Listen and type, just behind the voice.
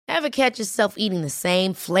Ever catch yourself eating the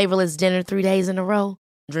same flavorless dinner 3 days in a row?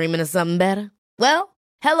 Dreaming of something better? Well,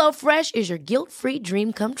 HelloFresh is your guilt-free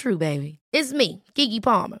dream come true, baby. It's me, Keke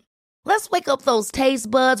Palmer. Let's wake up those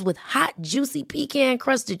taste buds with hot, juicy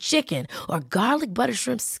pecan-crusted chicken or garlic butter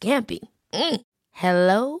shrimp scampi.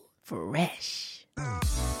 Hello Fresh.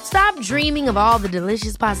 Stop dreaming of all the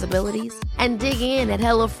delicious possibilities and dig in at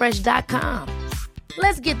HelloFresh.com.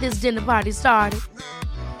 Let's get this dinner party started.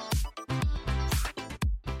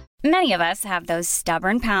 Many of us have those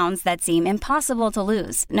stubborn pounds that seem impossible to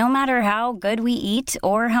lose, no matter how good we eat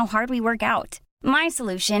or how hard we work out. My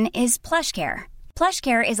solution is PlushCare.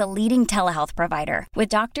 PlushCare is a leading telehealth provider with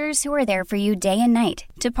doctors who are there for you day and night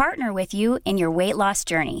to partner with you in your weight loss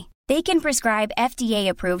journey. They can prescribe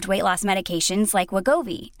FDA-approved weight loss medications like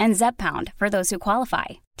Wegovy and Zepbound for those who qualify.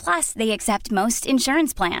 Plus, they accept most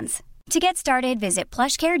insurance plans. To get started, visit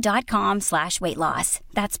plushcare.com/weightloss.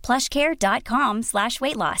 That's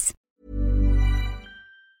plushcare.com/weightloss.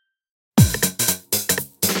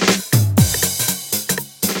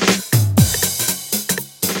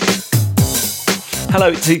 Hello,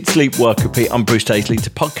 it's Eat, Sleep, Work, Repeat. I'm Bruce Daisley. It's a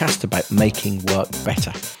podcast about making work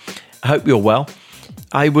better. I hope you're well.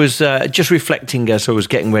 I was just reflecting as I was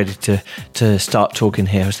getting ready to start talking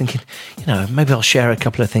here. I was thinking, maybe I'll share a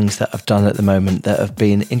couple of things that I've done at the moment that have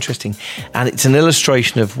been interesting. And it's an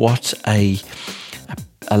illustration of what a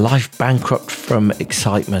life bankrupt from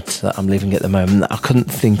excitement that I'm living at the moment. I couldn't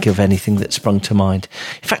think of anything that sprung to mind.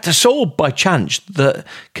 In fact, I saw by chance that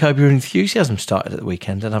Curb Your Enthusiasm started at the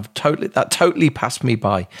weekend, and that totally passed me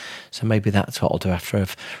by. So maybe that's what I'll do after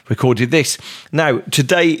I've recorded this. Now,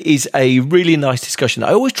 today is a really nice discussion.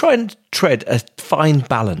 I always try and tread a fine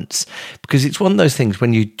balance, because it's one of those things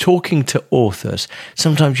when you're talking to authors,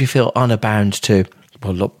 sometimes you feel unbound to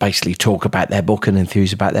basically talk about their book and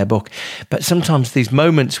enthuse about their book. But sometimes these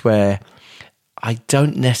moments where I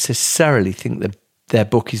don't necessarily think that their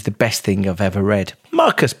book is the best thing I've ever read.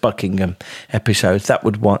 Marcus Buckingham episodes, that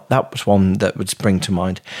was one that would spring to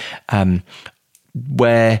mind,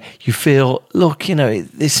 where you feel, look,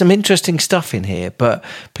 there's some interesting stuff in here, but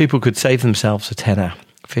people could save themselves a tenner,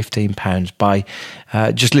 £15 by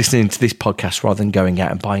just listening to this podcast rather than going out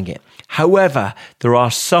and buying it. However, there are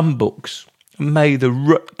some books. May the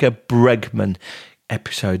Rutger Bregman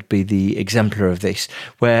episode be the exemplar of this,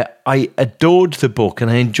 where I adored the book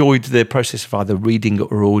and I enjoyed the process of either reading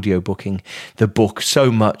or audiobooking the book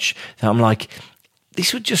so much that I'm like,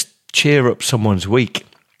 this would just cheer up someone's week.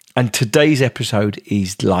 And today's episode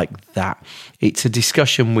is like that. It's a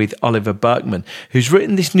discussion with Oliver Burkeman, who's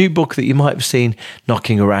written this new book that you might have seen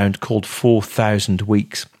knocking around called 4,000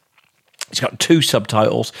 Weeks. It's got two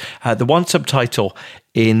subtitles. The one subtitle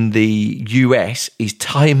in the US is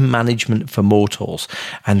Time Management for Mortals.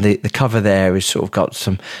 And the cover there is sort of got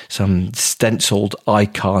some stenciled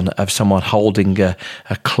icon of someone holding a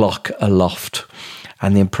clock aloft.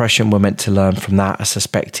 And the impression we're meant to learn from that, I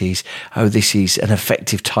suspect, is, this is an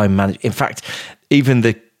effective time management. In fact, even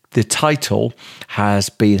the title has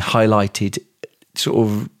been highlighted sort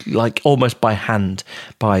of like almost by hand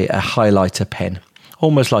by a highlighter pen.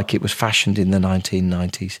 Almost like it was fashioned in the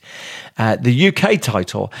 1990s. The UK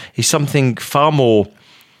title is something far more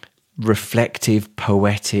reflective,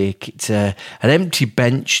 poetic. It's an empty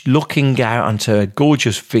bench looking out onto a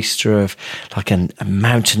gorgeous vista of like a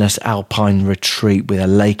mountainous alpine retreat with a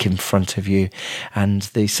lake in front of you. And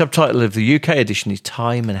the subtitle of the UK edition is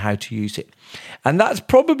Time and How to Use It. And that's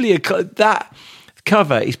probably that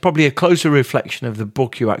cover is probably a closer reflection of the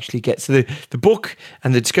book you actually get. So the book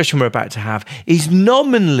and the discussion we're about to have is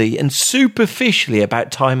nominally and superficially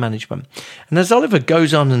about time management. And as Oliver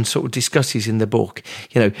goes on and sort of discusses in the book,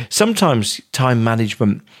 sometimes time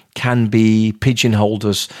management can be pigeonholed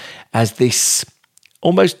as this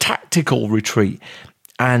almost tactical retreat.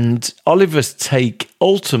 And Oliver's take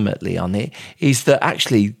ultimately on it is that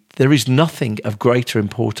actually there is nothing of greater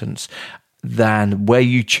importance than where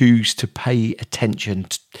you choose to pay attention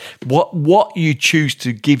to, what you choose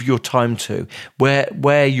to give your time to,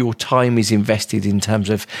 where your time is invested in terms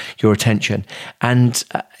of your attention. And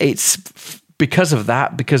it's because of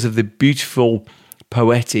that, because of the beautiful,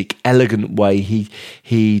 poetic, elegant way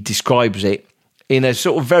he describes it in a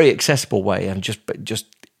sort of very accessible way and just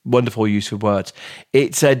wonderful use of words.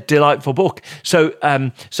 It's a delightful book. So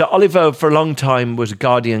Oliver for a long time was a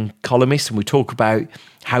Guardian columnist, and we talk about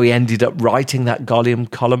how he ended up writing that Guardian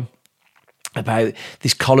column about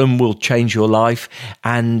this column will change your life,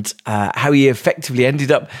 and how he effectively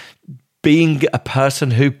ended up being a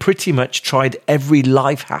person who pretty much tried every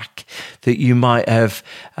life hack that you might have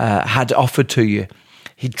had offered to you.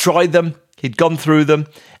 He'd tried them, he'd gone through them,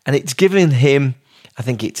 and it's given him, I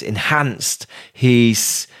think it's enhanced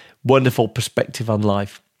his wonderful perspective on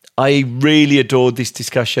life. I really adored this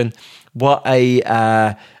discussion. What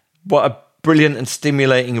a brilliant and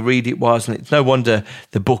stimulating read it was, and it's no wonder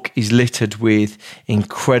the book is littered with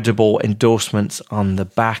incredible endorsements on the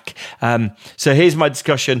back. So here's my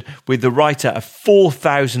discussion with the writer of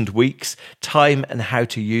 4,000 Weeks, Time and How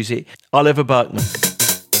to Use It, Oliver Burkeman.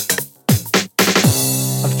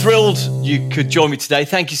 I'm thrilled you could join me today.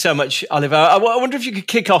 Thank you so much, Oliver. I wonder if you could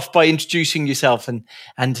kick off by introducing yourself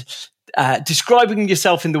and describing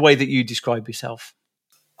yourself in the way that you describe yourself.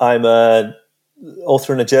 I'm an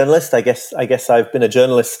author and a journalist. I guess I've been a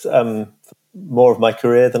journalist more of my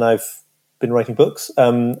career than I've been writing books.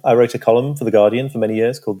 I wrote a column for The Guardian for many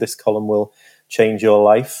years called This Column Will Change Your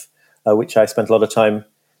Life, which I spent a lot of time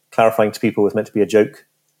clarifying to people was meant to be a joke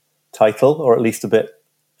title, or at least a bit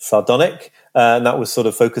sardonic. And that was sort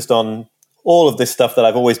of focused on all of this stuff that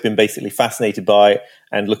I've always been basically fascinated by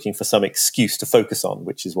and looking for some excuse to focus on,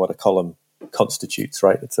 which is what a column constitutes,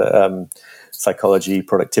 right? It's a psychology,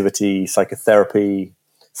 productivity, psychotherapy,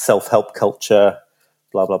 self-help culture,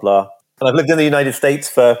 blah, blah, blah. And I've lived in the United States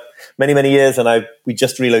for many, many years, and we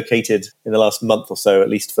just relocated in the last month or so, at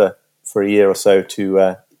least for a year or so,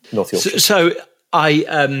 to North Yorkshire. So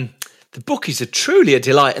the book is truly a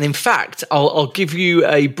delight. And in fact, I'll give you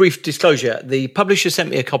a brief disclosure. The publisher sent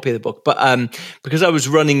me a copy of the book, but because I was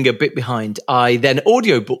running a bit behind, I then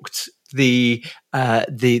audiobooked the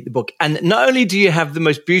book. And not only do you have the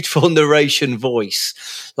most beautiful narration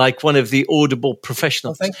voice, like one of the Audible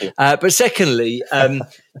professionals, thank you. But secondly,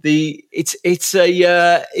 it's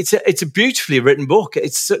a beautifully written book.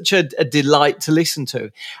 It's such a delight to listen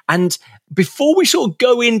to. And before we sort of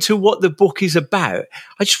go into what the book is about,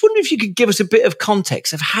 I just wonder if you could give us a bit of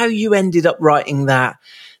context of how you ended up writing that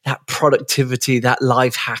productivity, that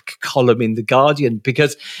life hack column in The Guardian,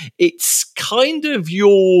 because it's kind of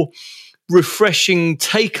your refreshing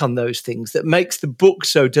take on those things that makes the book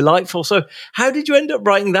so delightful. So how did you end up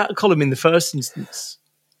writing that column in the first instance?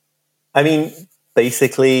 I mean,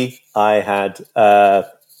 basically, I had, for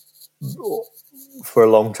a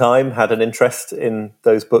long time, had an interest in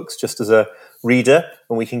those books just as a reader,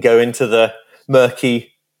 and we can go into the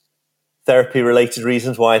murky therapy-related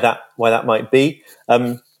reasons why that might be.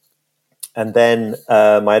 And then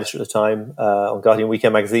my editor at the time on Guardian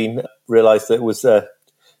Weekend magazine realised that it was a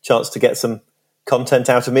chance to get some content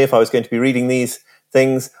out of me if I was going to be reading these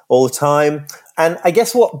things all the time. And I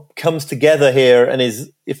guess what comes together here, and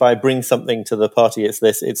is, if I bring something to the party, it's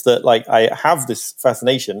that like I have this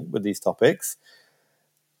fascination with these topics.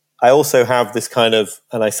 I also have this kind of,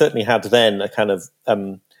 and I certainly had then, a kind of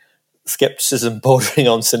skepticism bordering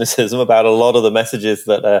on cynicism about a lot of the messages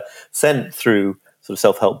that are sent through sort of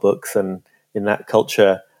self-help books and in that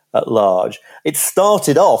culture at large. It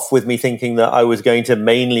started off with me thinking that I was going to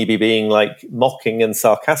mainly be being like mocking and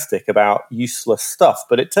sarcastic about useless stuff,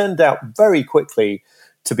 but it turned out very quickly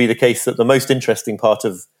to be the case that the most interesting part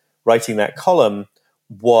of writing that column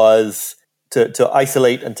was to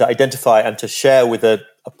isolate and to identify and to share with a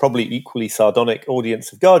probably equally sardonic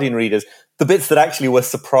audience of Guardian readers the bits that actually were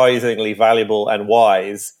surprisingly valuable and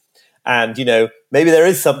wise. And, you know, maybe there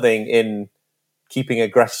is something in keeping a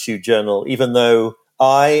gratitude journal, even though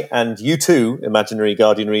I, and you too, imaginary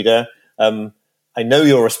Guardian reader, I know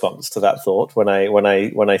your response to that thought when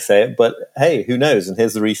I say it, but hey, who knows? And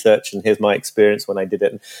here's the research, and here's my experience when I did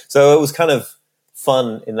it. And so it was kind of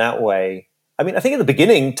fun in that way. I mean, I think at the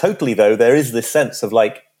beginning, totally though, there is this sense of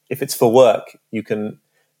like, if it's for work, you can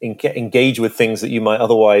engage with things that you might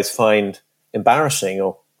otherwise find embarrassing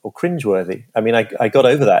or cringeworthy. I mean, I got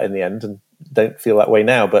over that in the end and don't feel that way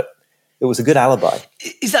now, but it was a good alibi.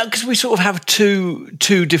 Is that because we sort of have two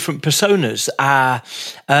different personas? Our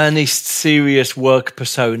earnest, serious work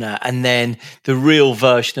persona, and then the real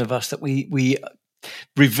version of us that we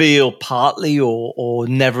reveal partly or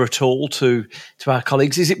never at all to our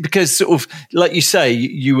colleagues? Is it because sort of, like you say,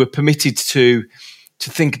 you were permitted to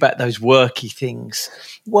think about those worky things?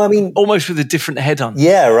 Well, I mean, almost with a different head on.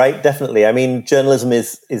 Yeah, right. Definitely. I mean, journalism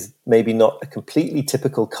is maybe not a completely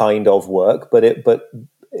typical kind of work, but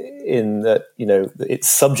in that, you know, its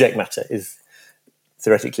subject matter is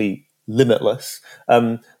theoretically limitless.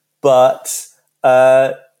 But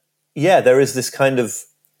there is this kind of,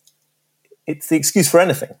 it's the excuse for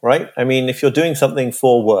anything, right? I mean, if you're doing something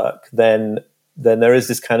for work, then there is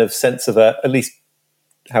this kind of sense of at least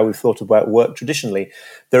how we've thought about work traditionally,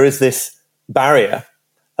 there is this barrier.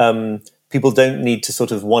 People don't need to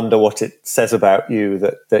sort of wonder what it says about you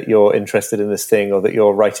that you're interested in this thing or that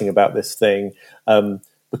you're writing about this thing,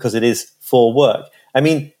 because it is for work. I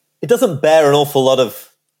mean, it doesn't bear an awful lot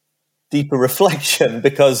of deeper reflection,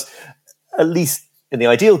 because at least in the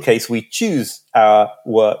ideal case, we choose our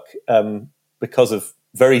work because of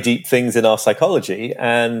very deep things in our psychology,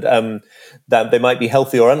 and that they might be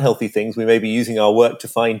healthy or unhealthy things. We may be using our work to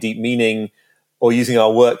find deep meaning, or using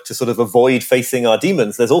our work to sort of avoid facing our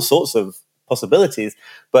demons. There's all sorts of possibilities,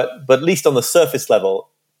 but at least on the surface level,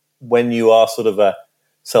 when you are sort of a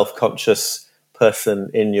self-conscious person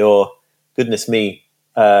in your, goodness me,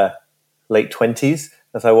 late 20s,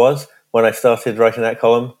 as I was when I started writing that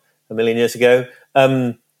column a million years ago,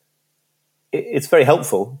 it's very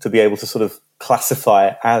helpful to be able to sort of classify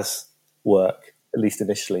it as work, at least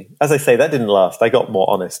initially. As I say, that didn't last. I got more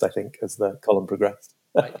honest, I think, as the column progressed.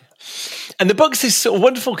 Right. And the book's this sort of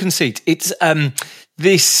wonderful conceit. It's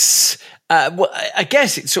this, I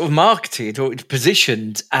guess it's sort of marketed or it's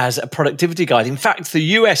positioned as a productivity guide. In fact, the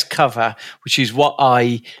US cover, which is what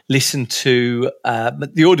I listened to,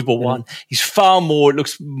 the Audible one, is far more, it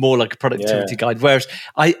looks more like a productivity guide. Whereas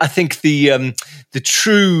I think the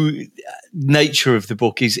true nature of the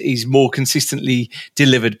book is more consistently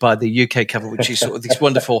delivered by the UK cover, which is sort of this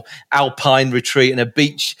wonderful alpine retreat and a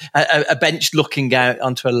beach, a bench looking out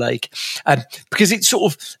onto a lake. Because it's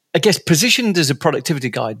sort of, I guess, positioned as a productivity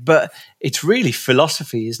guide, but it's really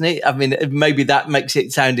philosophy, isn't it? I mean, maybe that makes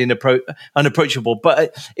it sound unapproachable,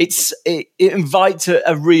 but it invites a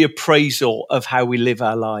reappraisal of how we live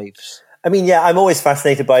our lives. I mean, yeah, I'm always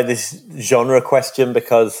fascinated by this genre question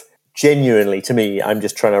because genuinely, to me, I'm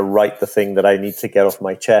just trying to write the thing that I need to get off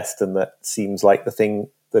my chest, and that seems like the thing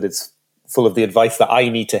that is full of the advice that I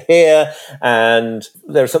need to hear. And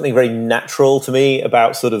there's something very natural to me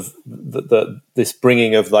about sort of this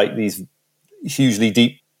bringing of like these hugely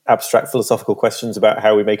deep, abstract philosophical questions about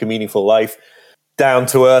how we make a meaningful life down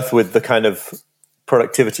to earth with the kind of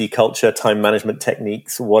productivity culture, time management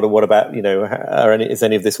techniques. What about, is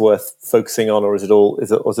any of this worth focusing on, or is it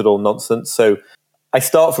all nonsense? So I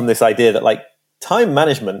start from this idea that like time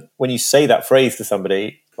management, when you say that phrase to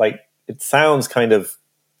somebody, like it sounds kind of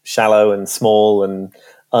shallow and small and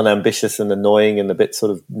unambitious and annoying and a bit sort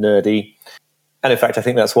of nerdy. And in fact, I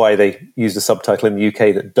think that's why they used a subtitle in the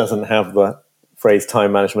UK that doesn't have the phrase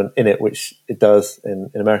time management in it, which it does in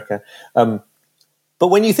America. But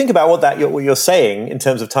when you think about what you're saying in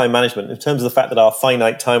terms of time management, in terms of the fact that our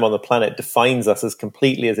finite time on the planet defines us as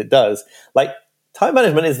completely as it does, like time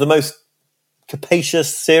management is the most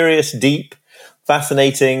capacious, serious, deep,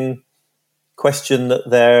 fascinating question that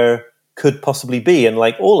there could possibly be. And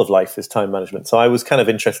like all of life is time management. So I was kind of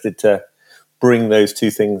interested to bring those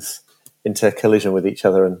two things into collision with each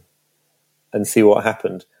other and see what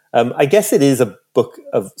happened. I guess it is a book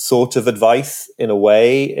of sort of advice in a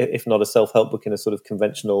way, if not a self-help book in a sort of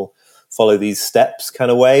conventional follow these steps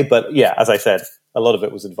kind of way. But yeah, as I said, a lot of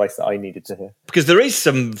it was advice that I needed to hear. Because there is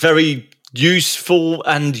some very useful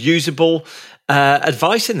and usable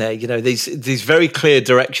advice in there. There's very clear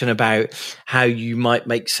direction about how you might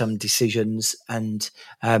make some decisions. And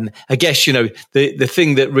I guess, the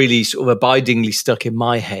thing that really sort of abidingly stuck in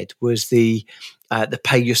my head was the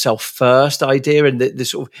pay yourself first idea, and the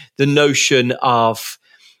sort of the notion of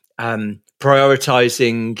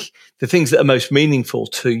prioritizing the things that are most meaningful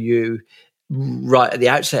to you right at the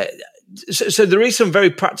outset. So there is some very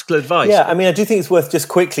practical advice. Yeah, I mean, I do think it's worth just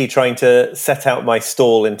quickly trying to set out my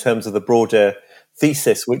stall in terms of the broader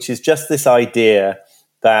thesis, which is just this idea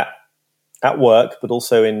that at work, but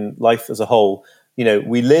also in life as a whole,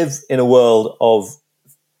 we live in a world of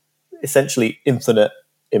essentially infinite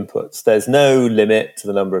inputs. There's no limit to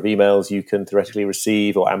the number of emails you can theoretically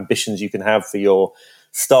receive, or ambitions you can have for your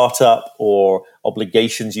startup, or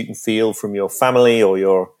obligations you can feel from your family, or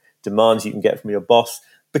your demands you can get from your boss.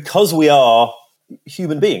 Because we are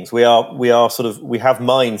human beings, we have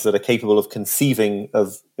minds that are capable of conceiving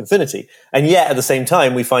of infinity. And yet at the same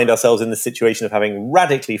time, we find ourselves in the situation of having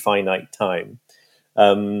radically finite time.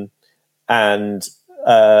 So there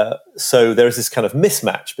is this kind of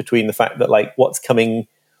mismatch between the fact that like what's coming,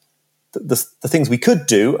 the things we could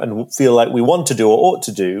do and feel like we want to do or ought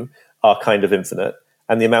to do are kind of infinite,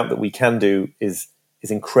 and the amount that we can do is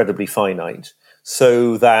incredibly finite.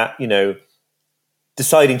 So that,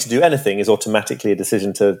 deciding to do anything is automatically a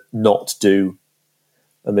decision to not do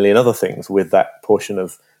a million other things with that portion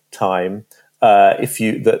of time. I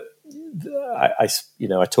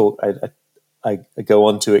go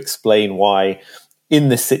on to explain why, in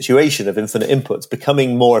this situation of infinite inputs,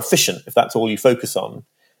 becoming more efficient, if that's all you focus on,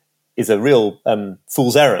 is a real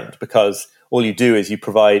fool's errand, because all you do is you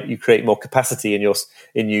create more capacity in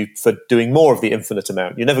you for doing more of the infinite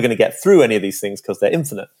amount. You're never going to get through any of these things because they're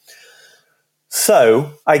infinite.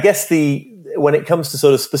 So I guess when it comes to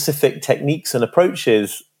sort of specific techniques and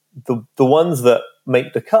approaches, the ones that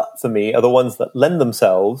make the cut for me are the ones that lend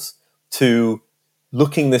themselves to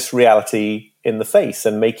looking this reality in the face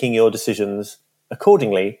and making your decisions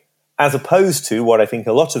accordingly, as opposed to what I think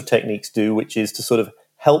a lot of techniques do, which is to sort of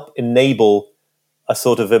help enable a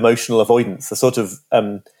sort of emotional avoidance, a sort of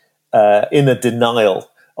inner denial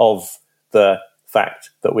of the fact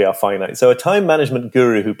that we are finite. So a time management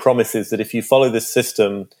guru who promises that if you follow this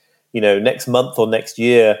system, next month or next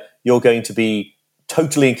year, you're going to be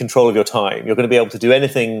totally in control of your time. You're going to be able to do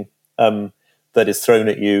anything that is thrown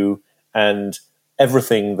at you and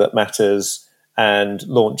everything that matters, and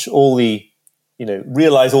launch all the,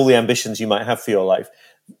 realize all the ambitions you might have for your life.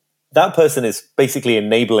 That person is basically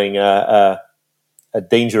enabling a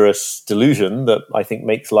dangerous delusion that I think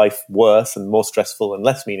makes life worse and more stressful and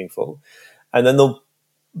less meaningful. And then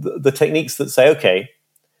the techniques that say, okay,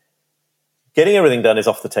 getting everything done is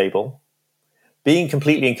off the table. Being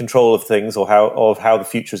completely in control of things or how the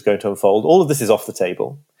future is going to unfold, all of this is off the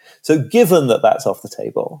table. So given that that's off the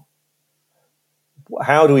table,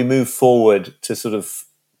 how do we move forward to sort of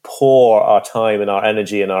pour our time and our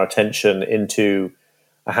energy and our attention into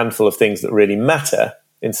a handful of things that really matter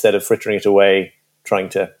instead of frittering it away, trying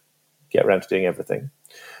to get around to doing everything?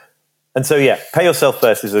 And so, pay yourself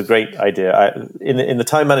first is a great idea. In the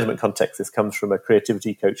time management context, this comes from a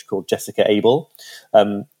creativity coach called Jessica Abel.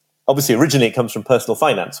 Obviously, originally it comes from personal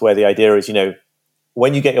finance, where the idea is,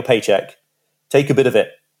 when you get your paycheck, take a bit of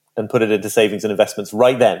it and put it into savings and investments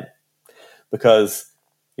right then. Because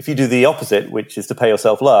if you do the opposite, which is to pay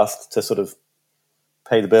yourself last, to sort of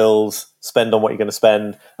pay the bills, spend on what you're going to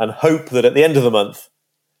spend, and hope that at the end of the month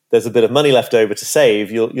there's a bit of money left over to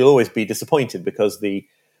save, you'll always be disappointed, because the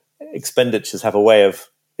expenditures have a way of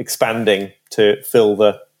expanding to fill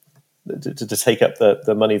to take up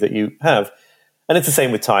the money that you have. And it's the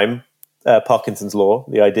same with time. Parkinson's law,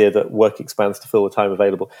 the idea that work expands to fill the time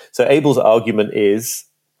available. So Abel's argument is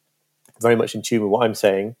very much in tune with what I'm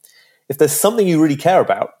saying. If there's something you really care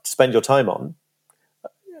about to spend your time on,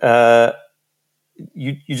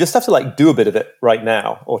 you just have to do a bit of it right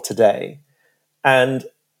now or today. And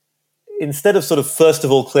instead of sort of first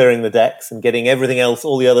of all clearing the decks and getting everything else,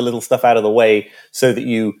 all the other little stuff out of the way, so that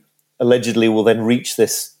you allegedly will then reach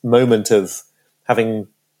this moment of having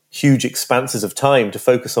huge expanses of time to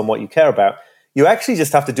focus on what you care about, you actually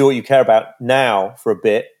just have to do what you care about now for a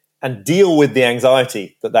bit and deal with the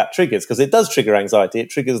anxiety that triggers, because it does trigger anxiety.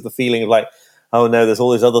 It triggers the feeling of oh no, there's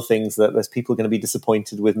all these other things that there's people going to be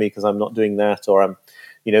disappointed with me because I'm not doing that, or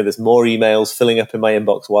there's more emails filling up in my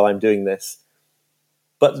inbox while I'm doing this.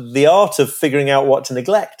 But the art of figuring out what to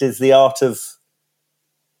neglect is the art of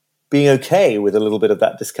being okay with a little bit of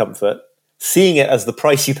that discomfort, seeing it as the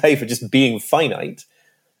price you pay for just being finite.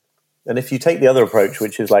 And if you take the other approach,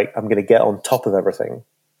 which is I'm going to get on top of everything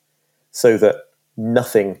so that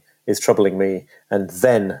nothing is troubling me, and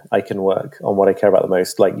then I can work on what I care about the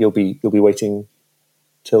most, you'll be waiting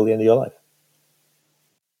till the end of your life.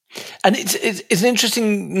 And it's an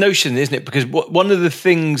interesting notion, isn't it? Because one of the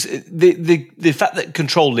things, the fact that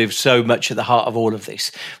control lives so much at the heart of all of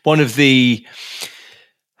this, one of the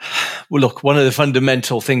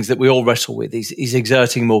fundamental things that we all wrestle with is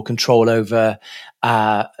exerting more control over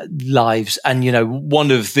lives. And,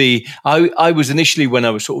 one of I was initially, when I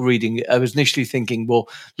was sort of reading, I was initially thinking, well,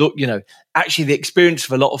 look, actually the experience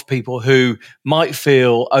of a lot of people who might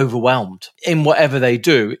feel overwhelmed in whatever they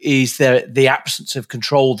do is the absence of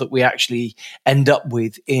control that we actually end up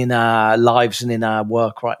with in our lives and in our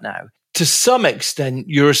work right now. To some extent,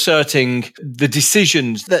 you're asserting the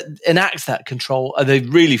decisions that enact that control are the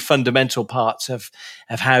really fundamental parts of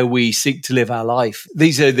how we seek to live our life.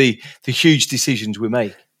 These are the huge decisions we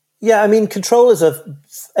make. Yeah, I mean, control is a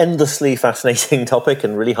endlessly fascinating topic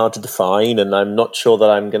and really hard to define. And I'm not sure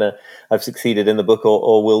that I've succeeded in the book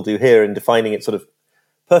or will do here in defining it sort of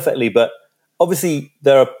perfectly. But obviously,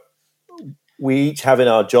 we each have in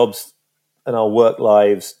our jobs and our work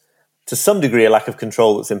lives, to some degree, a lack of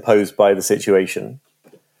control that's imposed by the situation.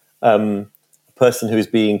 A person who is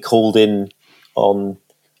being called in on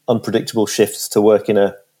unpredictable shifts to work in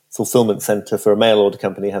a fulfillment center for a mail order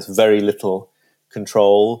company has very little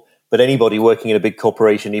control. But anybody working in a big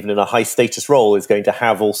corporation, even in a high status role, is going to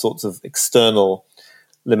have all sorts of external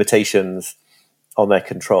limitations on their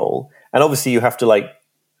control. And obviously you have to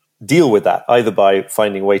deal with that, either by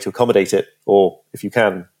finding a way to accommodate it, or if you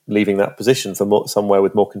can, leaving that position for somewhere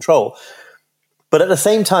with more control. But at the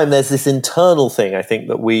same time, there's this internal thing, I think,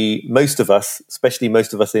 that most of us, especially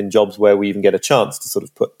most of us in jobs where we even get a chance to sort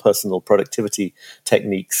of put personal productivity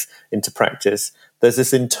techniques into practice, there's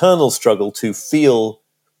this internal struggle to feel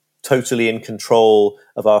totally in control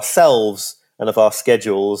of ourselves and of our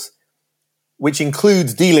schedules, which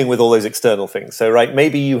includes dealing with all those external things. So,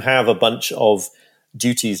 maybe you have a bunch of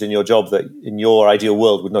duties in your job that in your ideal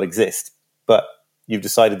world would not exist, but you've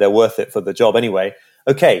decided they're worth it for the job anyway.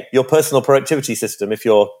 Okay, your personal productivity system, if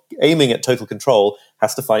you're aiming at total control,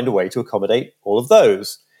 has to find a way to accommodate all of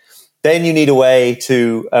those. Then you need a way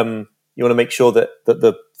to, you want to make sure that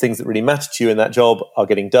the things that really matter to you in that job are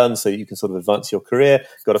getting done so you can sort of advance your career.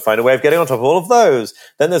 You've got to find a way of getting on top of all of those.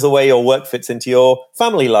 Then there's a way your work fits into your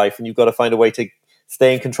family life, and you've got to find a way to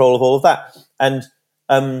stay in control of all of that. And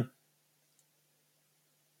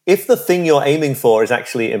if the thing you're aiming for is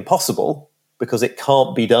actually impossible, because it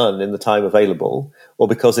can't be done in the time available, or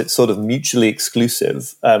because it's sort of mutually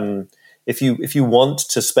exclusive. If you want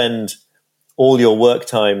to spend all your work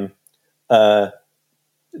time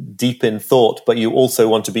deep in thought, but you also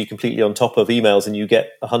want to be completely on top of emails and you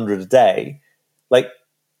get 100 a day, like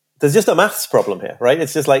there's just a maths problem here, right?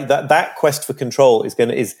 It's just like that quest for control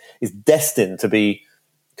is destined to be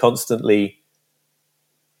constantly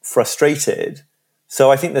frustrated. So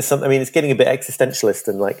I think there's something, I mean, it's getting a bit existentialist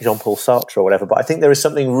and like Jean-Paul Sartre or whatever, but I think there is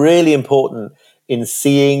something really important in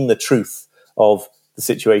seeing the truth of the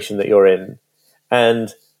situation that you're in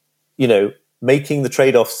and, you know, making the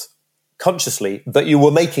trade-offs consciously that you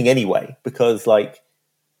were making anyway. Because like,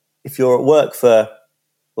 if you're at work for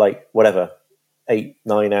like, whatever,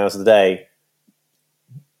 8-9 hours a day,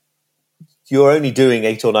 you're only doing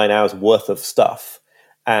 8 or 9 hours worth of stuff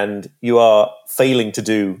and you are failing to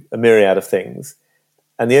do a myriad of things.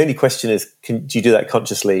 And the only question is, do you do that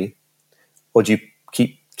consciously, or do you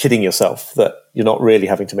keep kidding yourself that you're not really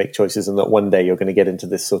having to make choices and that one day you're going to get into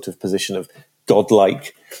this sort of position of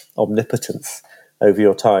godlike omnipotence over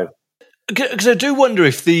your time? Because I do wonder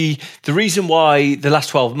if the reason why the last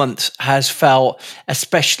 12 months has felt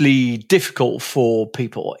especially difficult for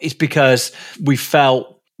people is because we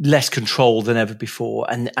felt less control than ever before,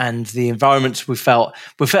 and the environments we felt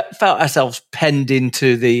ourselves penned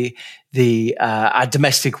into our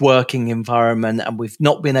domestic working environment, and we've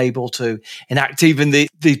not been able to enact even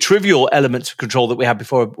the trivial elements of control that we had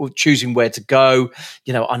before, choosing where to go,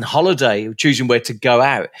 you know, on holiday, choosing where to go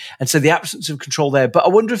out. And so the absence of control there. But I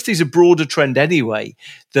wonder if there's a broader trend anyway,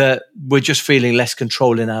 that we're just feeling less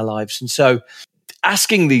control in our lives. And so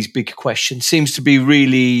asking these big questions seems to be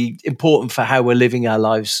really important for how we're living our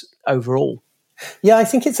lives overall. Yeah, I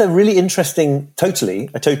think it's a really interesting,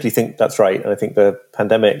 I totally think that's right. And I think the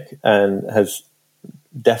pandemic has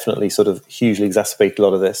definitely sort of hugely exacerbated a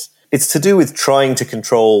lot of this. It's to do with trying to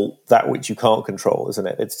control that which you can't control, isn't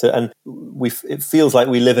it? It feels like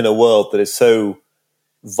we live in a world that is so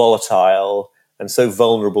volatile and so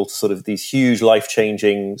vulnerable to sort of these huge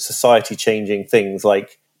life-changing, society-changing things.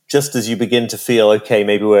 Like, just as you begin to feel, okay,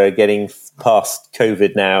 maybe we're getting past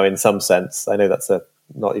COVID now in some sense. I know that's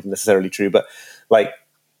not even necessarily true, but like,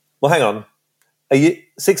 well, hang on.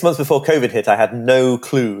 6 months before COVID hit, I had no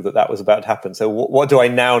clue that was about to happen. So what do I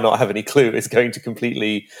now not have any clue is going to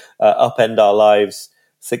completely upend our lives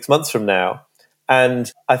 6 months from now?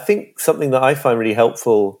 And I think something that I find really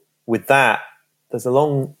helpful with that, there's a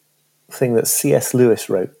long thing that C.S. Lewis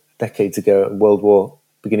wrote decades ago in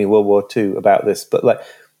beginning of World War II about this, but like,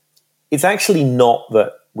 it's actually not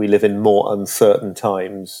that we live in more uncertain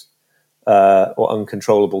times or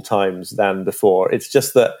uncontrollable times than before. It's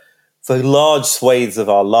just that for large swathes of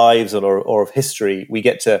our lives or of history, we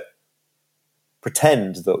get to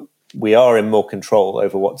pretend that we are in more control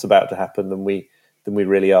over what's about to happen than we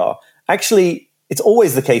really are. Actually, it's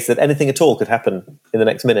always the case that anything at all could happen in the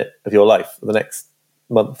next minute of your life, or the next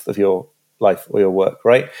month of your life or your work,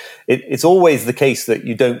 right? It's always the case that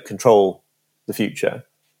you don't control the future.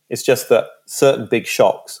 It's just that certain big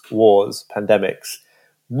shocks, wars, pandemics,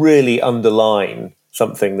 really underline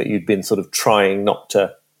something that you'd been sort of trying not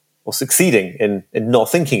to, or succeeding in not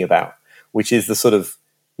thinking about, which is the sort of,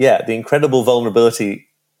 the incredible vulnerability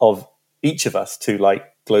of each of us to like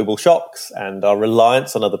global shocks and our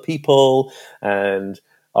reliance on other people and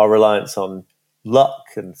our reliance on luck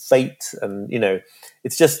and fate. And, you know,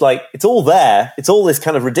 it's just like, it's all there. It's all this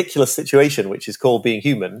kind of ridiculous situation, which is called being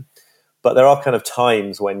human. But there are kind of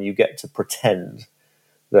times when you get to pretend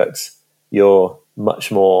that you're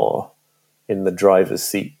much more in the driver's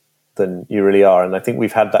seat than you really are. And I think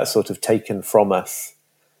we've had that sort of taken from us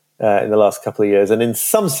in the last couple of years. And in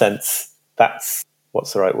some sense, that's,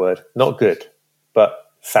 what's the right word? Not good,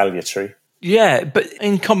 but salutary. Yeah, but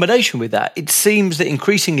in combination with that, it seems that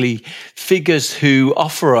increasingly figures who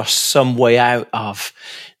offer us some way out of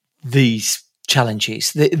these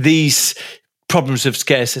challenges, these problems of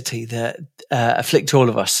scarcity that afflict all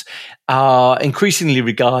of us, are increasingly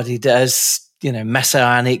regarded as, you know,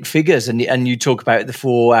 messianic figures. And you talk about the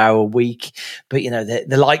 4-hour week, but, you know,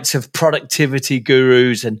 the likes of productivity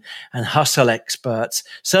gurus and hustle experts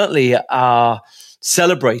certainly are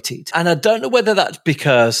celebrated. And I don't know whether that's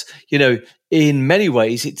because, in many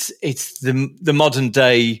ways it's the modern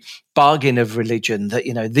day bargain of religion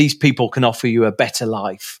that, these people can offer you a better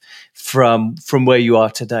life from where you are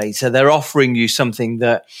today. So they're offering you something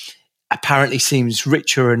that apparently seems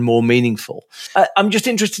richer and more meaningful. I'm just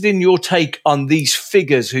interested in your take on these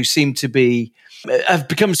figures who seem to have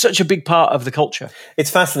become such a big part of the culture. It's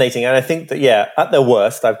fascinating. And I think that, at their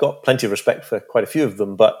worst, I've got plenty of respect for quite a few of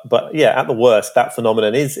them, but at the worst, that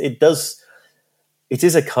phenomenon it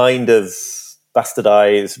is a kind of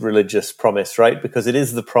bastardized religious promise, right? Because it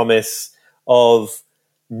is the promise of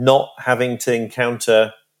not having to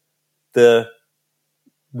encounter the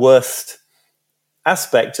worst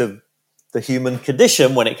aspect of the human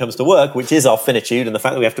condition when it comes to work, which is our finitude and the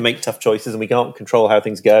fact that we have to make tough choices and we can't control how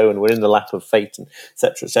things go and we're in the lap of fate, and et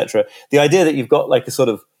cetera, et cetera. The idea that you've got like a sort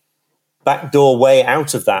of backdoor way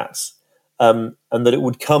out of that, and that it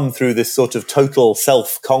would come through this sort of total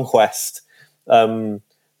self-conquest, that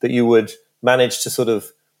you would manage to sort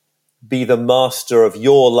of be the master of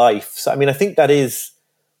your life. So, I think that is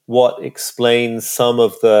what explains some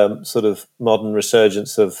of the sort of modern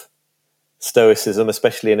resurgence of Stoicism,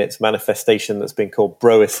 especially in its manifestation that's been called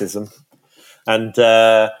Broicism. And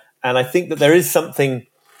I think that there is something,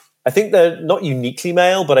 I think they're not uniquely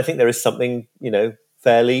male, but I think there is something,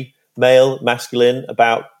 fairly male, masculine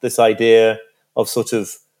about this idea of sort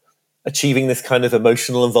of achieving this kind of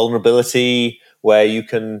emotional invulnerability where you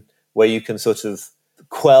can sort of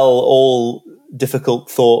quell all difficult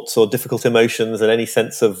thoughts or difficult emotions and any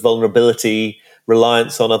sense of vulnerability,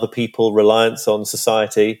 reliance on other people, reliance on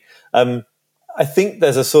society. I think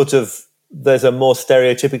there's a more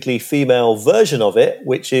stereotypically female version of it,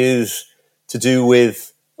 which is to do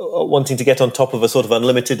with wanting to get on top of a sort of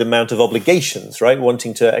unlimited amount of obligations, right?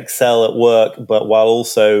 Wanting to excel at work, but while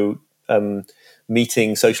also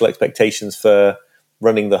meeting social expectations for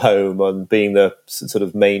running the home and being the sort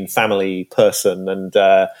of main family person, and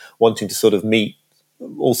wanting to sort of meet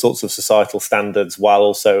all sorts of societal standards while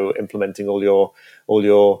also implementing all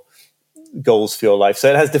your goals for your life. So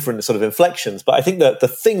it has different sort of inflections, but I think that the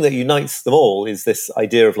thing that unites them all is this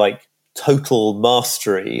idea of like total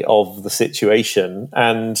mastery of the situation.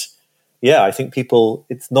 And I think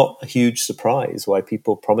it's not a huge surprise why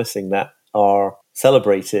people promising that are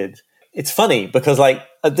celebrated. It's funny because like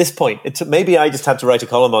at this point, maybe I just had to write a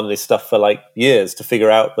column on this stuff for like years to figure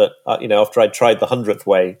out that, after I'd tried the 100th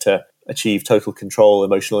way to achieve total control,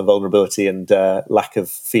 emotional invulnerability, and lack of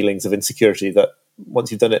feelings of insecurity, that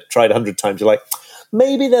once you've tried 100 times, you're like,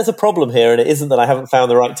 maybe there's a problem here, and it isn't that I haven't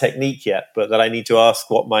found the right technique yet, but that I need to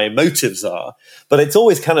ask what my motives are. But it's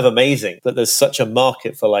always kind of amazing that there's such a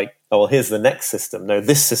market for like, oh, well, here's the next system. No,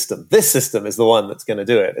 this system is the one that's going to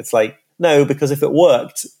do it. It's like, no, because if it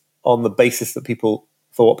worked on the basis that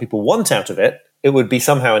for what people want out of it, it would be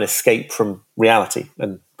somehow an escape from reality.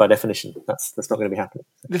 And by definition, that's not going to be happening.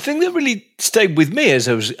 The thing that really stayed with me as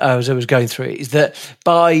I was going through it is that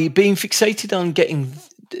by being fixated on getting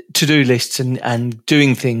to-do lists and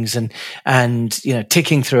doing things and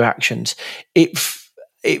ticking through actions, it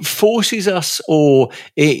forces us, or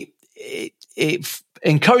it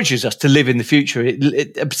encourages us to live in the future.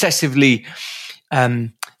 It obsessively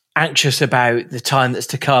anxious about the time that's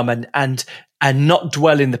to come and not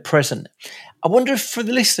dwell in the present. I wonder if for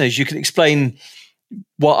the listeners you can explain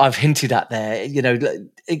what I've hinted at there,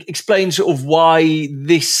 explain sort of why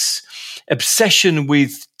this obsession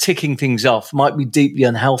with ticking things off might be deeply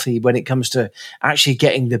unhealthy when it comes to actually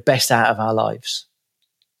getting the best out of our lives.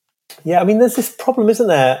 Yeah, there's this problem, isn't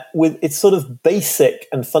there, with it's sort of basic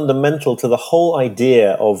and fundamental to the whole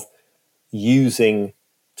idea of using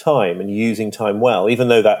time and using time well, even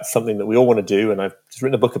though that's something that we all want to do, and I've just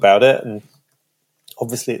written a book about it, and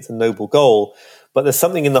obviously it's a noble goal, but there's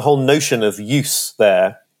something in the whole notion of use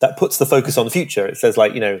there that puts the focus on the future. It says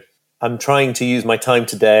like, I'm trying to use my time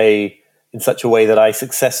today in such a way that I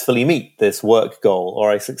successfully meet this work goal, or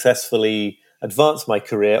I successfully advance my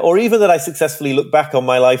career, or even that I successfully look back on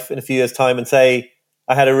my life in a few years' time and say,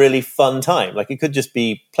 I had a really fun time. Like, it could just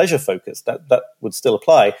be pleasure focused. That would still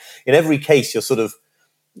apply. In every case,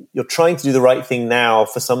 you're trying to do the right thing now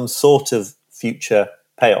for some sort of future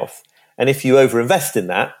payoff. And if you overinvest in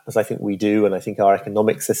that, as I think we do, and I think our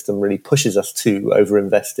economic system really pushes us to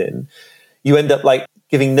overinvest in, you end up like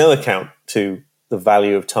giving no account to the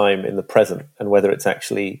value of time in the present and whether it's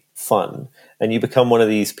actually fun. And you become one of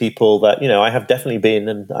these people that, I have definitely been,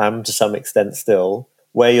 and am to some extent still,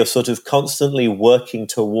 where you're sort of constantly working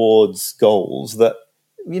towards goals that,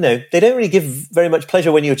 they don't really give very much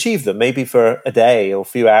pleasure when you achieve them. Maybe for a day or a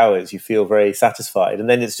few hours, you feel very satisfied, and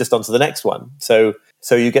then it's just on to the next one. So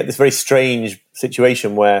you get this very strange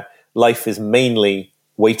situation where life is mainly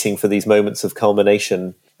waiting for these moments of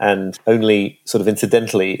culmination, and only sort of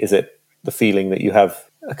incidentally is it the feeling that you have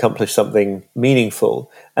accomplished something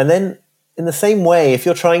meaningful. And then in the same way, if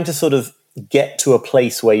you're trying to sort of get to a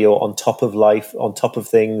place where you're on top of life, on top of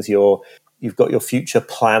things, you've got your future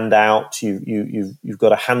planned out, you've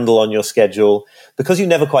got a handle on your schedule, because you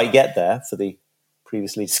never quite get there for the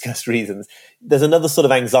previously discussed reasons, there's another sort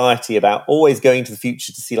of anxiety about always going to the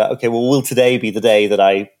future to see like, okay, well, will today be the day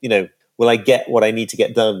that will I get what I need to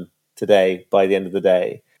get done today by the end of the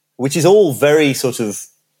day? Which is all very sort of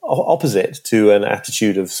opposite to an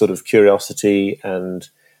attitude of sort of curiosity and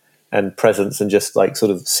presence and just like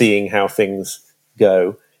sort of seeing how things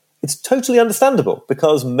go. It's totally understandable,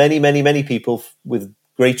 because many, many, many people with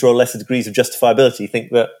greater or lesser degrees of justifiability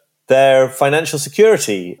think that their financial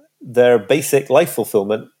security, their basic life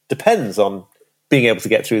fulfillment depends on being able to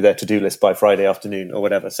get through their to-do list by Friday afternoon or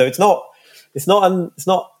whatever. So it's not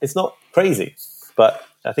crazy, but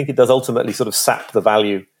I think it does ultimately sort of sap the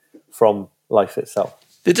value from life itself.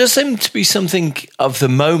 There does seem to be something of the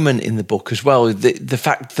moment in the book as well. The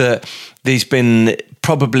fact that there's been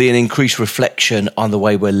probably an increased reflection on the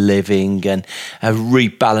way we're living and a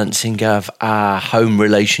rebalancing of our home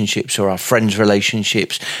relationships or our friends'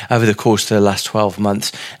 relationships over the course of the last 12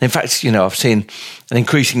 months. And in fact, I've seen an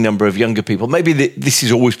increasing number of younger people, maybe this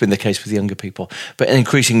has always been the case with younger people, but an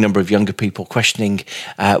increasing number of younger people questioning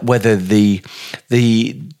whether the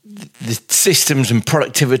systems and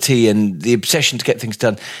productivity and the obsession to get things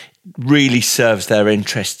done really serves their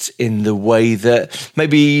interests in the way that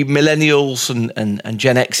maybe millennials and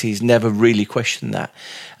Gen X's never really questioned that.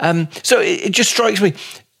 So it just strikes me,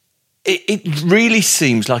 it really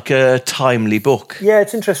seems like a timely book. Yeah,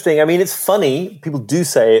 it's interesting. I mean, it's funny. People do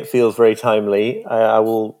say it feels very timely. I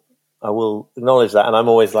will acknowledge that. And I'm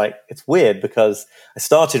always like, it's weird, because I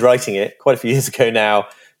started writing it quite a few years ago now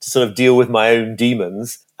to sort of deal with my own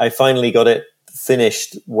demons. I finally got it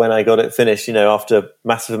finished when I got it finished, after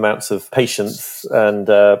massive amounts of patience and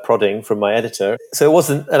prodding from my editor. So it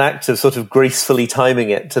wasn't an act of sort of gracefully timing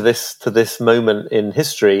it to this moment in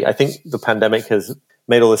history. I think the pandemic has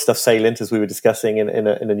made all this stuff salient, as we were discussing, in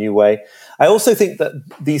a new way. I also think that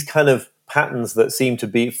these kind of patterns that seem to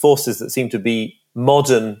be forces that seem to be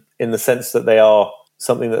modern in the sense that they are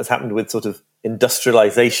something that's happened with sort of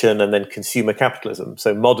industrialization and then consumer capitalism.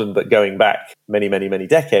 So modern, but going back many, many, many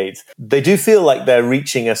decades. They do feel like they're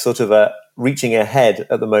reaching ahead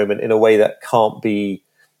at the moment in a way that can't be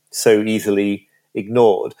so easily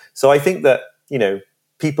ignored. So I think that,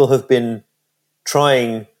 people have been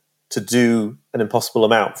trying to do an impossible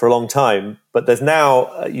amount for a long time, but there's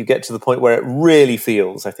now, you get to the point where it really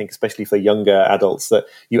feels, I think, especially for younger adults, that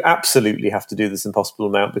you absolutely have to do this impossible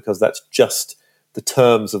amount, because that's just the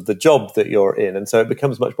terms of the job that you're in. And so it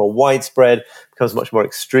becomes much more widespread, becomes much more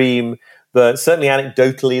extreme. But certainly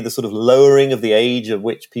anecdotally, the sort of lowering of the age at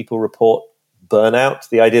which people report burnout,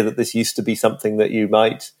 the idea that this used to be something that you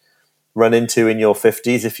might run into in your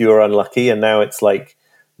 50s if you were unlucky, and now it's like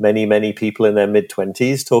many, many people in their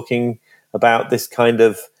mid-20s talking about this kind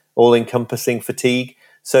of all-encompassing fatigue.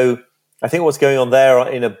 So I think what's going on there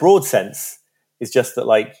in a broad sense is just that,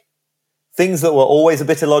 like, things that were always a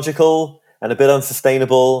bit illogical and a bit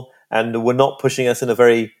unsustainable and were not pushing us in a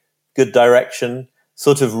very good direction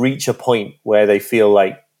sort of reach a point where they feel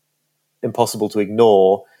like impossible to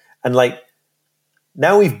ignore. And like,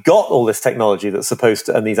 now we've got all this technology that's supposed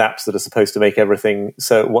to, and these apps that are supposed to make everything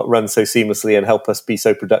so what runs so seamlessly and help us be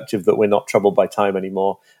so productive that we're not troubled by time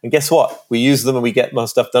anymore. And guess what? We use them and we get more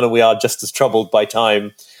stuff done, and we are just as troubled by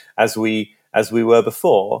time as we were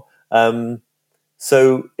before.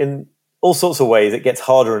 So in all sorts of ways, it gets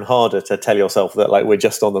harder and harder to tell yourself that, like, we're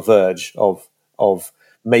just on the verge of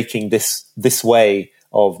making this way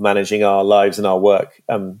of managing our lives and our work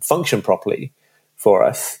function properly for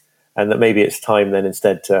us, and that maybe it's time then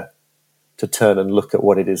instead to turn and look at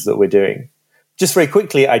what it is that we're doing. Just very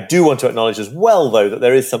quickly, I do want to acknowledge as well, though, that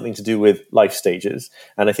there is something to do with life stages,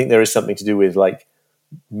 and I think there is something to do with, like,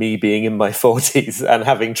 me being in my 40s and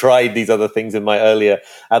having tried these other things in my earlier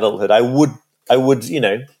adulthood. I would,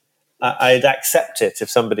 I'd accept it if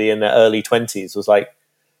somebody in their early 20s was like,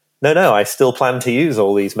 no, I still plan to use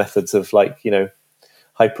all these methods of, like,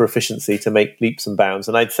 hyper efficiency to make leaps and bounds.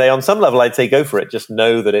 And I'd say on some level, I'd say go for it. Just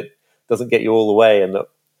know that it doesn't get you all the way, and that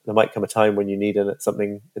there might come a time when you need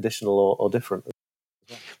something additional or different.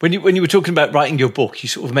 When you were talking about writing your book, you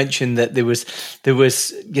sort of mentioned that there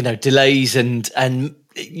was delays and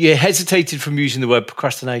you hesitated from using the word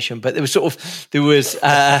procrastination, but there was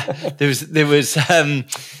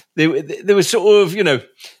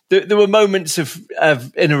there were moments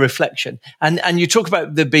of inner reflection, and you talk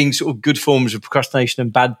about there being sort of good forms of procrastination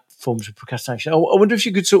and bad forms of procrastination. I wonder if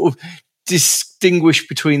you could sort of distinguish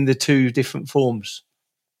between the two different forms.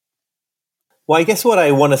 Well, I guess what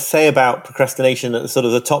I want to say about procrastination at sort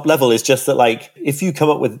of the top level is just that, like, if you come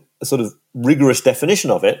up with a sort of rigorous definition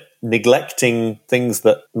of it, neglecting things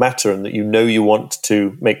that matter and that you know you want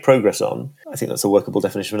to make progress on, I think that's a workable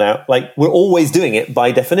definition for now. Like, we're always doing it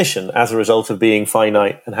by definition as a result of being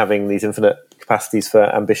finite and having these infinite capacities for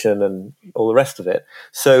ambition and all the rest of it.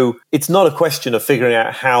 So it's not a question of figuring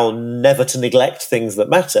out how never to neglect things that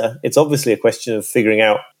matter. It's obviously a question of figuring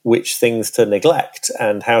out which things to neglect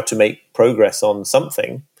and how to make progress on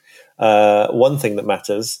something, one thing that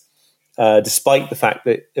matters, despite the fact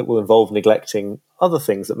that it will involve neglecting other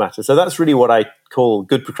things that matter. So that's really what I call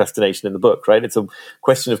good procrastination in the book, right? It's a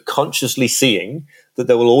question of consciously seeing that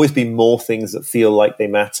there will always be more things that feel like they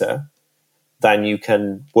matter than you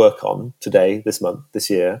can work on today, this month, this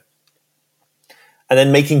year, and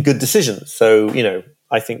then making good decisions. So, you know,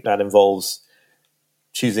 I think that involves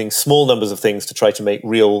choosing small numbers of things to try to make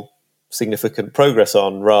real significant progress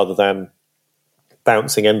on, rather than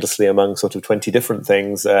bouncing endlessly among sort of 20 different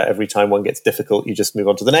things. Every time one gets difficult, you just move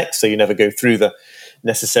on to the next. So you never go through the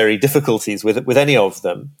necessary difficulties with any of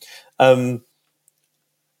them. And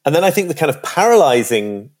then I think the kind of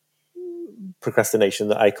paralyzing procrastination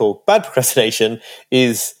that I call bad procrastination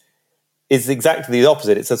is exactly the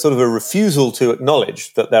opposite. It's a sort of a refusal to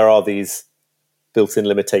acknowledge that there are these built-in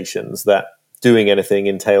limitations, that doing anything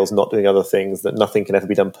entails not doing other things, that nothing can ever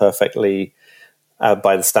be done perfectly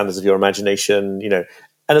by the standards of your imagination, you know,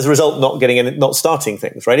 and as a result, not starting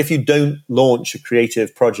things, right? If you don't launch a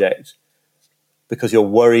creative project because you're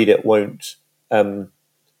worried it won't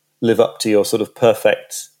live up to your sort of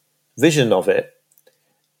perfect vision of it,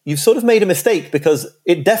 you've sort of made a mistake, because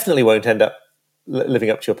it definitely won't end up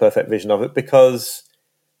living up to your perfect vision of it, because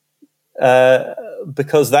that's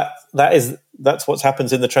what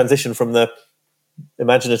happens in the transition from the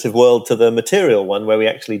imaginative world to the material one, where we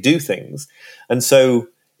actually do things. And so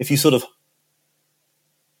if you sort of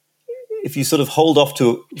hold off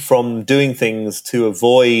from doing things to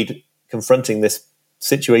avoid confronting this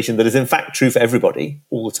situation that is in fact true for everybody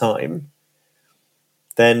all the time,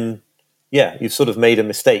 then yeah, you've sort of made a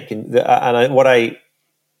mistake. What I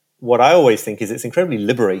always think is it's incredibly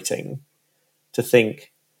liberating to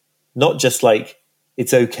think not just like,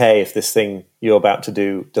 it's okay if this thing you're about to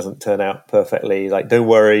do doesn't turn out perfectly. Like, don't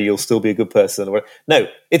worry, you'll still be a good person. No,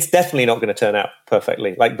 it's definitely not going to turn out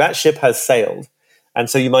perfectly. Like, that ship has sailed. And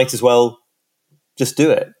so you might as well just do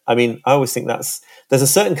it. I mean, I always think there's a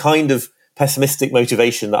certain kind of pessimistic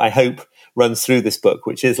motivation that I hope runs through this book,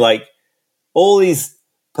 which is like all these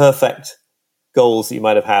perfect goals that you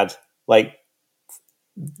might have had, like,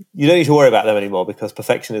 you don't need to worry about them anymore, because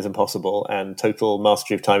perfection is impossible and total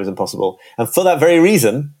mastery of time is impossible. And for that very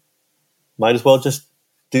reason, might as well just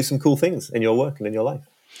do some cool things in your work and in your life.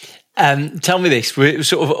 Tell me this, we're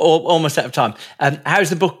sort of almost out of time. How's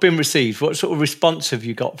the book been received? What sort of response have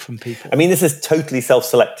you got from people? I mean, this is totally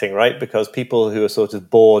self-selecting, right? Because people who are sort of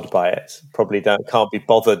bored by it probably can't be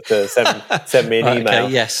bothered to send me an email.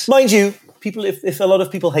 Okay, yes. Mind you, people, if a lot of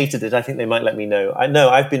people hated it, I think they might let me know. I know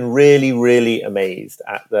I've been really, really amazed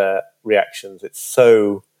at the reactions. It's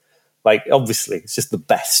so, like, obviously, it's just the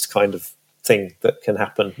best kind of thing that can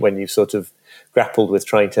happen when you've sort of grappled with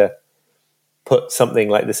trying to put something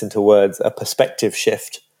like this into words, a perspective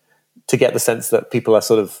shift, to get the sense that people are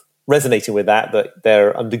sort of resonating with that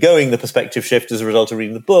they're undergoing the perspective shift as a result of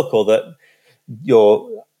reading the book, or that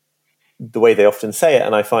the way they often say it,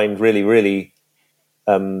 and I find really, really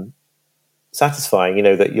satisfying, you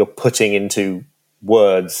know, that you're putting into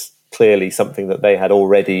words clearly something that they had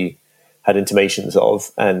already had intimations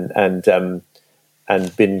of and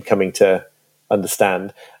been coming to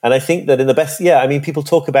understand. And I think that in the best, I mean, people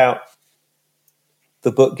talk about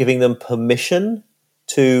the book giving them permission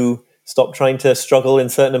to stop trying to struggle in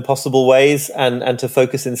certain impossible ways and to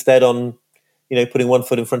focus instead on, you know, putting one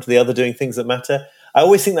foot in front of the other, doing things that matter. I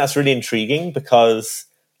always think that's really intriguing, because,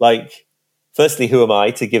 like, firstly, who am I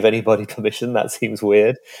to give anybody permission? That seems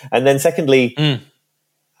weird. And then secondly,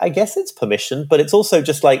 I guess it's permission, but it's also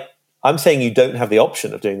just like, I'm saying you don't have the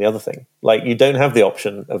option of doing the other thing. Like, you don't have the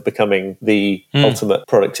option of becoming the ultimate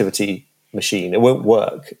productivity machine. It won't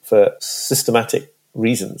work for systematic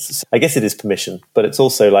reasons. I guess it is permission, but it's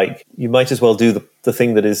also like, you might as well do the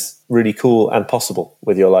thing that is really cool and possible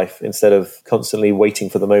with your life, instead of constantly waiting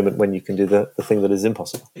for the moment when you can do the thing that is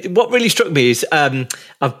impossible. What really struck me is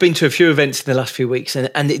I've been to a few events in the last few weeks,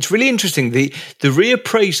 and it's really interesting, the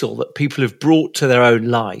reappraisal that people have brought to their own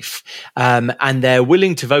life, and their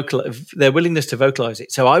willingness to vocalize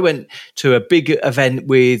it. So I went to a big event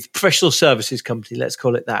with professional services company, let's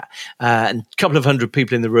call it that, and a couple of hundred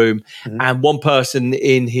people in the room, and one person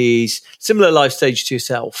in his similar life stage to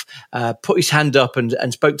yourself put his hand up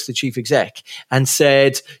and spoke to the chief exec and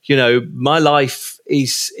said, you know, my life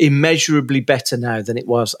is immeasurably better now than it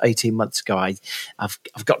was 18 months ago.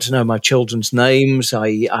 I've got to know my children's names.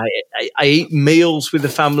 I eat meals with the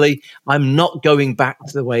family. I'm not going back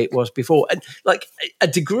to the way it was before. And like a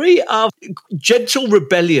degree of gentle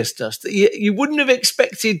rebelliousness that you wouldn't have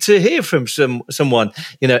expected to hear from someone,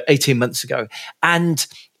 18 months ago. And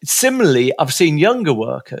similarly, I've seen younger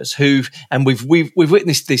workers and we've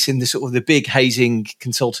witnessed this in the sort of the big hazing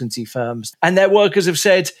consultancy firms, and their workers have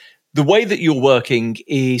said, the way that you're working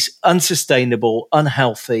is unsustainable,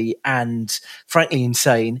 unhealthy, and frankly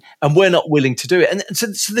insane, and we're not willing to do it. And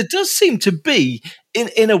so there does seem to be,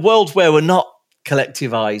 in a world where we're not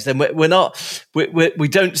collectivized and we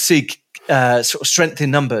don't seek sort of strength in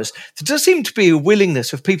numbers, there does seem to be a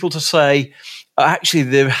willingness of people to say, actually,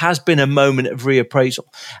 there has been a moment of reappraisal.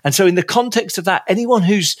 And so in the context of that, anyone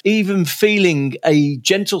who's even feeling a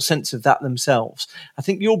gentle sense of that themselves, I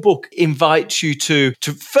think your book invites you to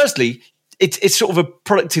firstly, it's sort of a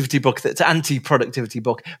productivity book that's anti-productivity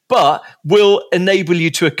book, but will enable you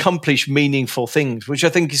to accomplish meaningful things, which I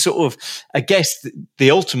think is sort of, I guess, the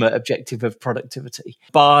ultimate objective of productivity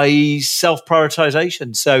by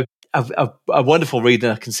self-prioritization. So a wonderful read,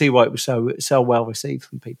 and I can see why it was so well received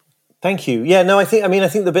from people. Thank you. Yeah, no, I think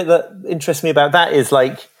the bit that interests me about that is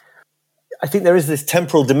I think there is this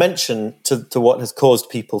temporal dimension to what has caused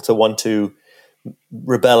people to want to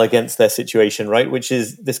rebel against their situation, right? Which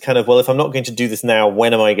is this kind of, well, if I'm not going to do this now,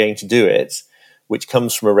 when am I going to do it? Which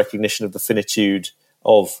comes from a recognition of the finitude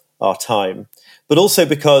of our time. But also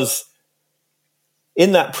because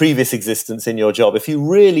in that previous existence in your job, if you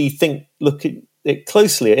really look at it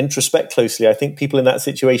closely, introspect closely, I think people in that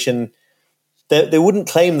situation, they wouldn't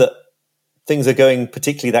claim that things are going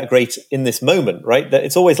particularly that great in this moment, right? That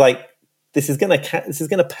it's always like, this is going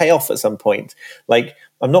to pay off at some point. Like,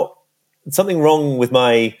 something wrong with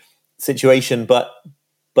my situation, but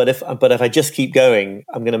if I just keep going,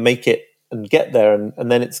 I'm going to make it and get there,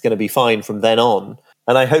 and then it's going to be fine from then on.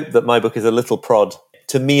 And I hope that my book is a little prod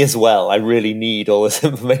to me as well. I really need all this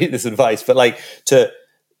information, this advice, but to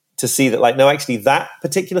see that, no, actually that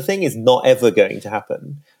particular thing is not ever going to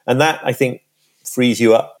happen. And that, I think, frees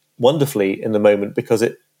you up wonderfully in the moment, because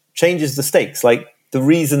it changes the stakes. Like, the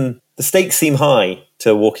reason the stakes seem high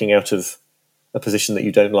to walking out of a position that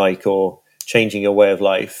you don't like or changing your way of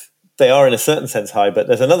life, they are in a certain sense high, but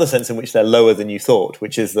there's another sense in which they're lower than you thought,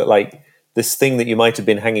 which is that this thing that you might have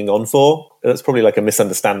been hanging on for, that's probably a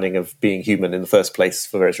misunderstanding of being human in the first place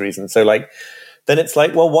for various reasons. So then it's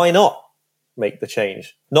well, why not make the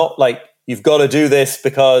change? Not you've got to do this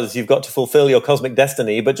because you've got to fulfill your cosmic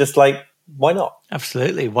destiny, but just why not?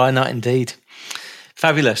 Absolutely. Why not indeed?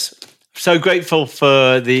 Fabulous. So grateful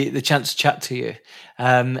for the chance to chat to you.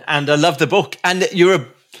 And I love the book. And you're a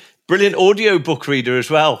brilliant audio book reader as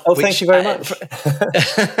well. Oh, thank you very much.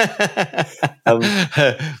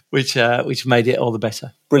 Which made it all the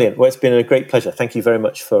better. Brilliant. Well, it's been a great pleasure. Thank you very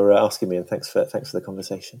much for asking me, and thanks for the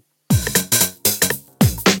conversation.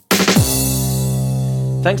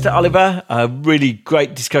 Thanks to Oliver. A really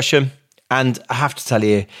great discussion. And I have to tell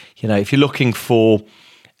you, if you're looking for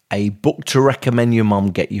a book to recommend your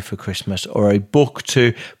mum get you for Christmas, or a book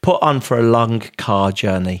to put on for a long car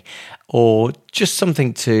journey, or just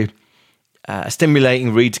something to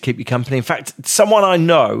stimulating read to keep you company. In fact, someone I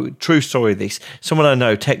know, true story of this, someone I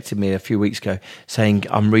know texted me a few weeks ago saying,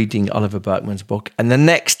 I'm reading Oliver Burkeman's book. And the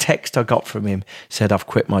next text I got from him said, I've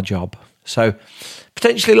quit my job. So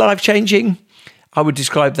potentially life-changing. I would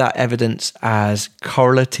describe that evidence as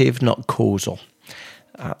correlative, not causal.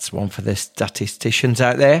 That's one for the statisticians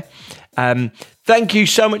out there. Thank you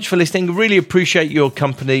so much for listening. Really appreciate your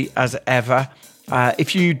company as ever.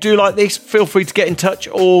 If you do like this, feel free to get in touch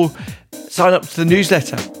or sign up to the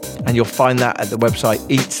newsletter. And you'll find that at the website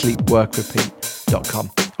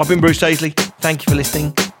eatsleepworkrepeat.com. I've been Bruce Daisley. Thank you for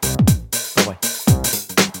listening. Bye-bye.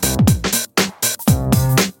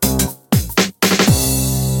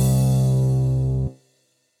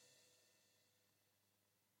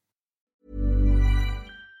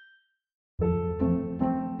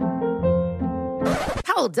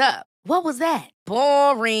 Hold up. What was that?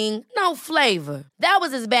 Boring. No flavor. That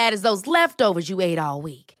was as bad as those leftovers you ate all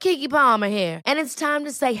week. Keke Palmer here, and it's time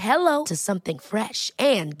to say hello to something fresh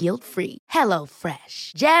and guilt-free. Hello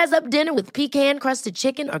Fresh. Jazz up dinner with pecan-crusted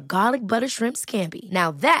chicken or garlic butter shrimp scampi.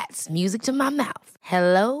 Now that's music to my mouth.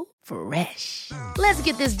 Hello Fresh. Let's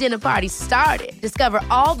get this dinner party started. Discover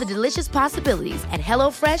all the delicious possibilities at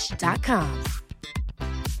hellofresh.com.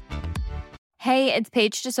 Hey, it's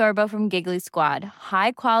Paige DeSorbo from Giggly Squad.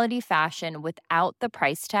 High quality fashion without the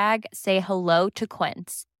price tag. Say hello to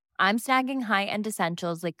Quince. I'm snagging high-end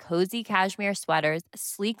essentials like cozy cashmere sweaters,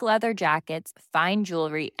 sleek leather jackets, fine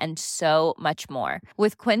jewelry, and so much more.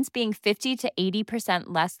 With Quince being 50 to 80%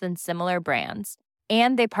 less than similar brands.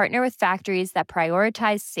 And they partner with factories that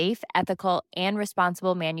prioritize safe, ethical, and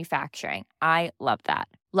responsible manufacturing. I love that.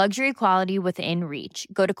 Luxury quality within reach.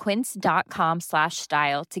 Go to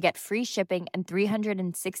quince.com/style to get free shipping and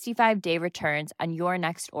 365-day returns on your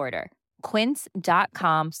next order.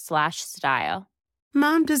 Quince.com/style.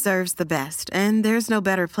 Mom deserves the best, and there's no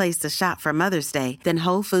better place to shop for Mother's Day than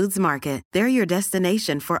Whole Foods Market. They're your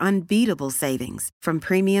destination for unbeatable savings, from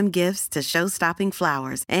premium gifts to show-stopping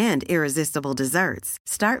flowers and irresistible desserts.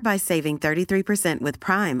 Start by saving 33% with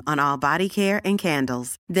Prime on all body care and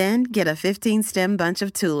candles. Then get a 15-stem bunch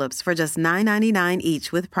of tulips for just $9.99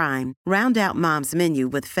 each with Prime. Round out Mom's menu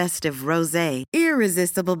with festive rosé,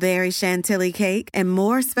 irresistible berry chantilly cake, and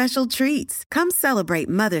more special treats. Come celebrate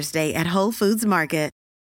Mother's Day at Whole Foods Market.